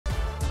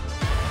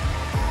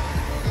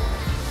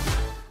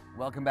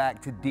Welcome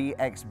back to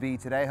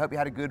DXB today. Hope you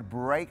had a good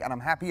break, and I'm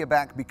happy you're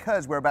back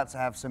because we're about to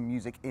have some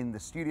music in the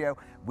studio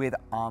with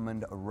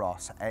Armand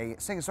Ross, a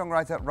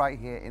singer-songwriter right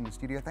here in the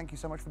studio. Thank you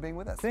so much for being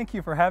with us. Thank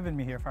you for having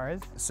me here,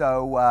 Faraz.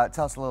 So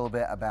tell us a little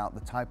bit about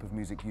the type of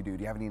music you do.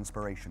 Do you have any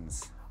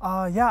inspirations?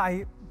 Yeah,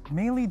 I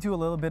mainly do a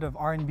little bit of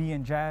R&B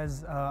and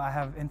jazz. I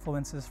have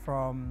influences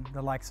from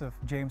the likes of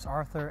James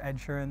Arthur, Ed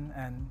Sheeran,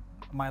 and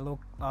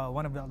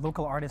one of the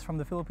local artists from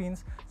the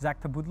Philippines,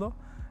 Zach Tabudlo.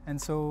 And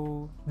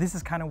so this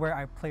is kind of where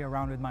I play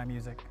around with my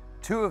music.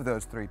 Two of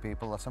those three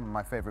people are some of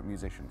my favorite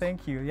musicians.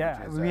 Thank you.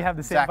 Yeah, is, we have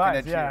the same Zach vibes.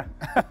 and Ed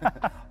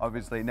Yeah.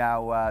 Obviously.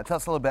 Now, tell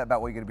us a little bit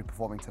about what you're going to be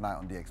performing tonight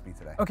on DXB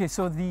today. Okay,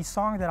 so the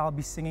song that I'll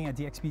be singing at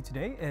DXB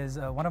today is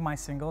one of my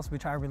singles,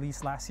 which I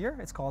released last year.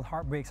 It's called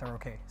Heartbreaks Are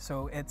Okay.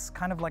 So it's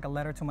kind of like a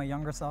letter to my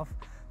younger self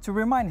to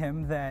remind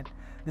him that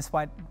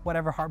despite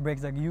whatever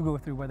heartbreaks that you go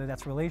through, whether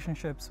that's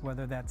relationships,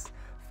 whether that's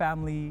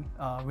family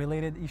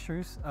related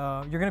issues,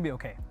 you're gonna be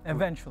okay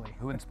eventually.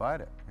 Who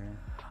inspired it?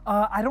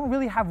 I don't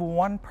really have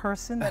one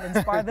person that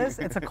inspired this.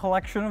 It's a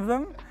collection of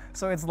them.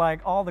 So it's like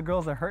all the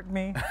girls that hurt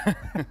me.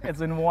 It's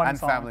in one and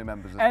song. Family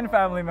members as well. And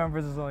family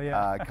members as well,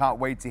 yeah. Can't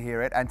wait to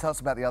hear it. And tell us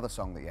about the other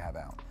song that you have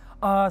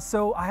out.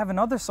 So I have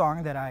another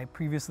song that I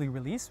previously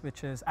released,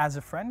 which is As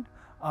a Friend.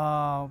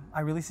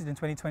 I released it in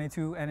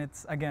 2022, and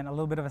it's, again, a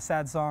little bit of a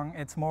sad song.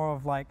 It's more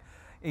of like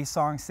a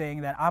song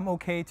saying that I'm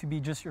okay to be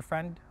just your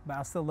friend, but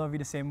I'll still love you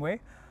the same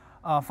way.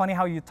 Funny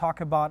how you talk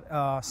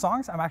about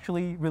songs. I'm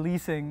actually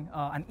releasing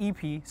an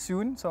EP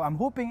soon, so I'm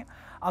hoping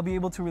I'll be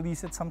able to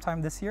release it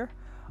sometime this year.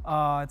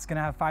 It's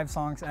gonna have 5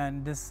 songs,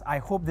 and I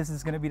hope this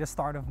is gonna be the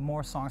start of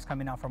more songs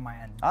coming out from my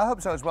end. I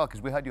hope so as well,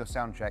 because we heard your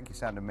sound check. You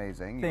sound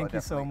amazing. Thank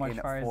you so much,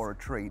 Faraz. For a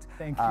treat.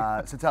 Thank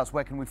you. So tell us,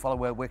 where can we follow?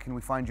 Where can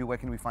we find you? Where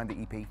can we find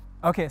the EP?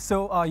 Okay,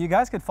 so you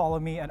guys could follow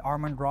me at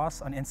Armand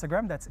Ross on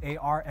Instagram. That's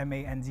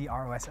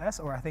ARMANDROSS,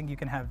 or I think you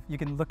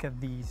can look at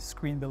the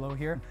screen below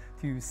here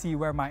to see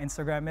where my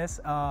Instagram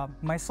is.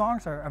 My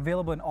songs are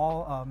available in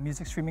all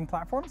music streaming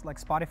platforms like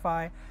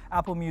Spotify,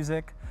 Apple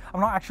Music.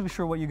 I'm not actually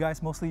sure what you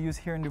guys mostly use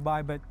here in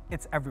Dubai, but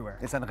it's everywhere.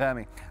 It's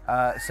Rami.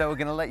 So we're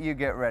going to let you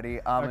get ready.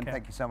 Armand, Okay.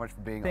 Thank you so much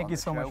for being on Thank you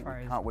the so show. much,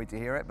 Faraz. We can't wait to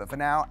hear it. But for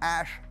now,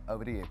 Ash,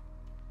 over to you.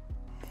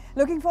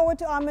 Looking forward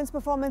to Armand's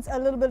performance a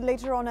little bit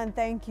later on, and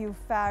thank you,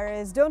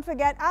 Faraz. Don't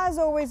forget, as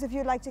always, if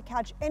you'd like to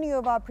catch any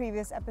of our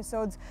previous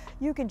episodes,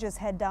 you can just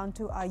head down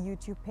to our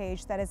YouTube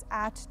page, that is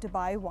at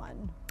Dubai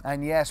One.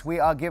 And yes, we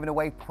are giving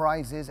away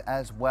prizes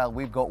as well.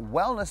 We've got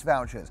wellness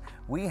vouchers.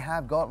 We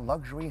have got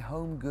luxury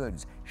home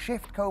goods,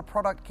 Shiftco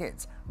product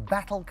kits,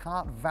 battle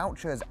cart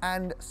vouchers,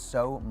 and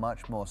so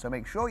much more. So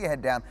make sure you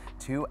head down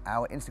to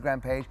our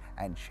Instagram page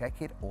and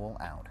check it all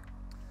out.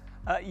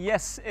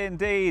 Yes,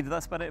 indeed.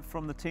 That's about it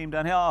from the team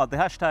down here. The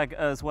hashtag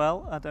as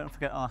well. Don't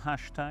forget our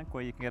hashtag,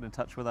 where you can get in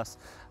touch with us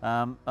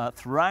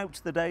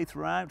throughout the day,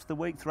 throughout the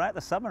week, throughout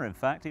the summer, in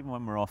fact, even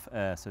when we're off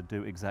air. So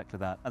do exactly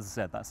that. As I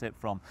said, that's it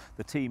from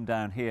the team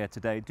down here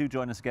today. Do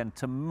join us again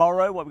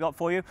tomorrow. What we've got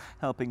for you,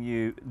 helping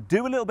you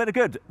do a little bit of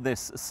good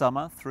this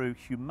summer through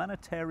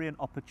humanitarian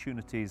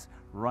opportunities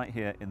right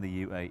here in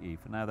the UAE.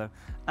 For now, though,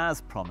 as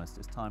promised,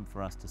 it's time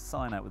for us to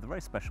sign out with a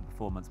very special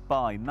performance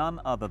by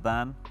none other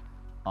than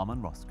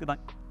Armand Ross. Good night.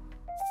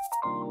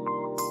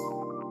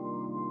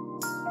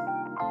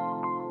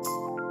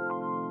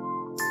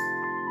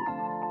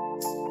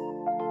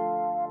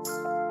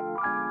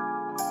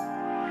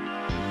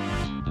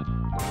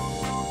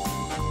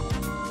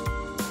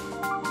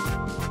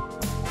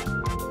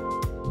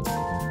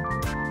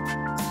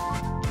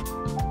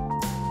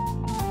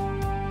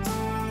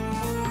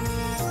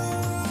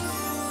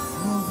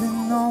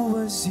 Moving on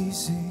was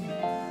easy.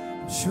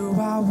 I'm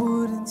sure I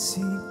wouldn't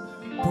see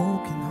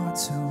broken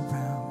hearts around.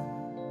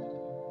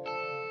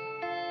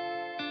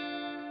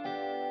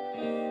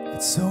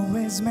 It's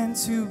always meant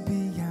to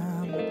be.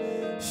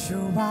 I'm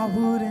sure I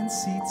wouldn't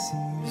see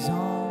tears on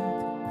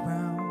the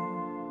ground.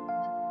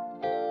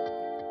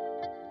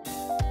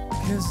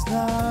 'Cause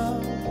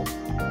love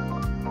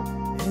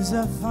is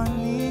a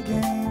funny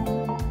game.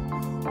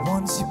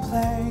 Once you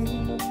play,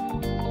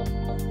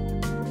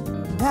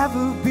 you'll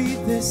never be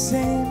the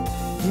same.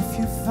 If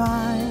you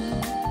find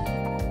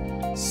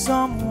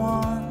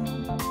someone,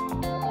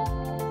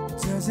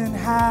 it doesn't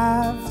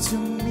have to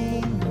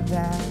mean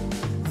that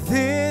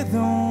they're the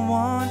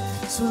one.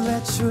 So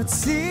let your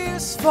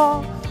tears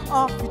fall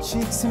off your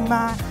cheeks. It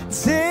might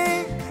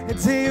take a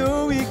day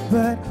or week,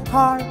 but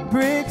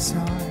heartbreaks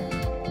are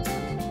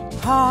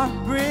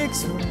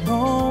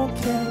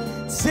okay.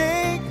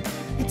 Take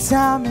your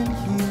time in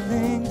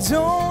healing.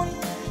 Don't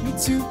need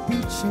to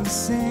be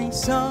chasing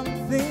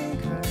something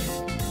good.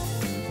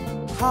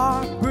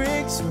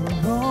 Heartbreaks are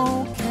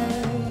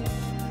okay.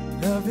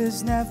 Love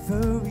is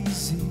never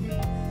easy.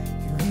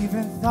 If you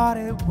even thought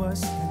it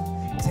was,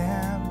 then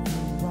damn,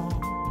 you're wrong.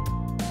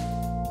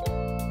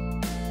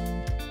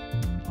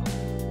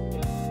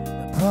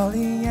 They'll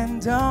probably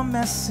end up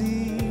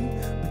messy,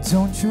 but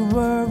don't you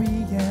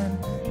worry and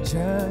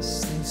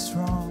just stay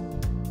strong.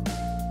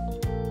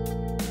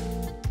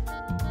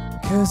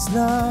 'Cause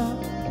love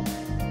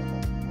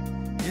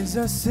is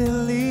a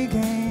silly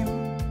game.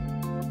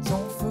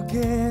 don't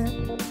forget,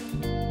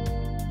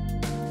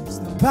 there's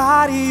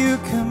nobody you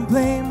can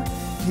blame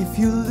if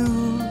you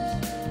lose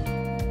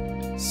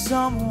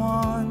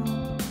someone.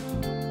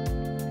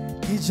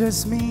 It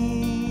just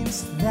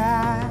means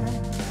that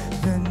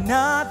they're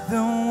not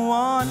the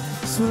one.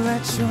 So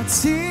let your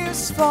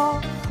tears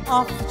fall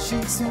off your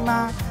cheeks. It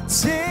might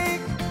take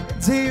a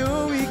day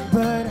or week,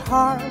 but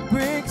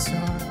heartbreaks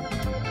are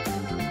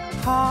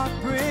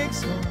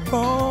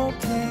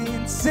okay.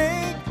 And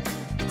take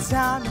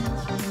time and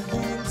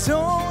healing.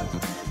 Don't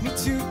need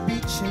to be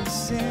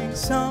chasing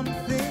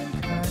something,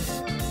 'cause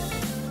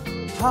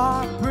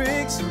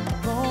heartbreaks are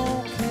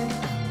okay.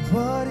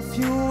 What if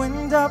you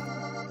end up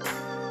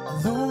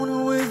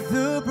alone with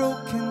a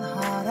broken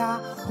heart? I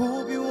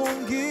hope you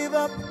won't give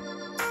up.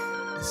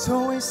 It's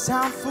always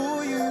time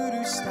for you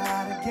to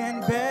start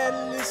again.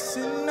 Better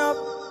listen up.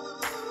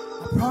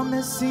 I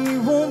promise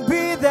it won't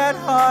be that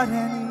hard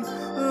any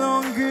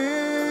longer.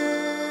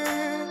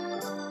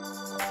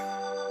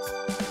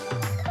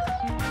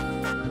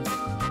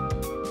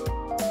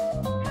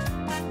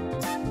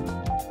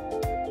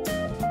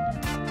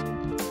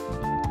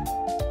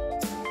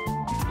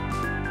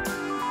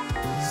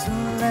 So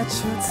let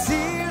your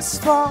tears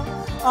fall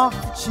off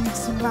your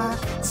cheeks. It might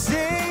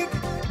take a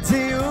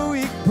day or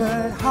week,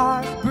 but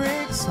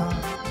heartbreaks are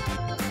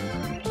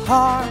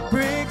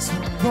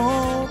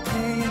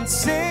okay. And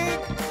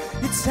take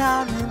your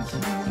time in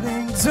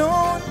healing.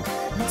 Don't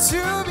need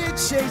to be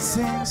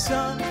chasing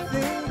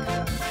something.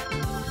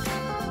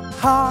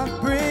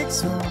 Heartbreaks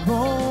are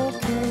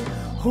okay.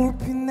 Hope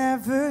you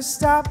never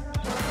stop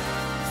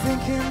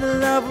thinking the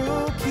love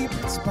will keep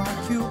its spark.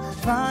 You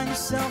find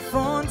yourself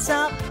on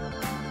top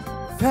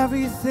of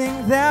everything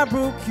that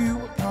broke you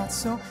apart.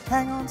 So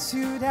hang on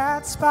to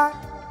that spot.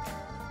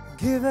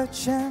 Give a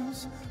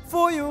chance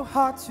for your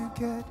heart to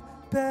get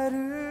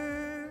better.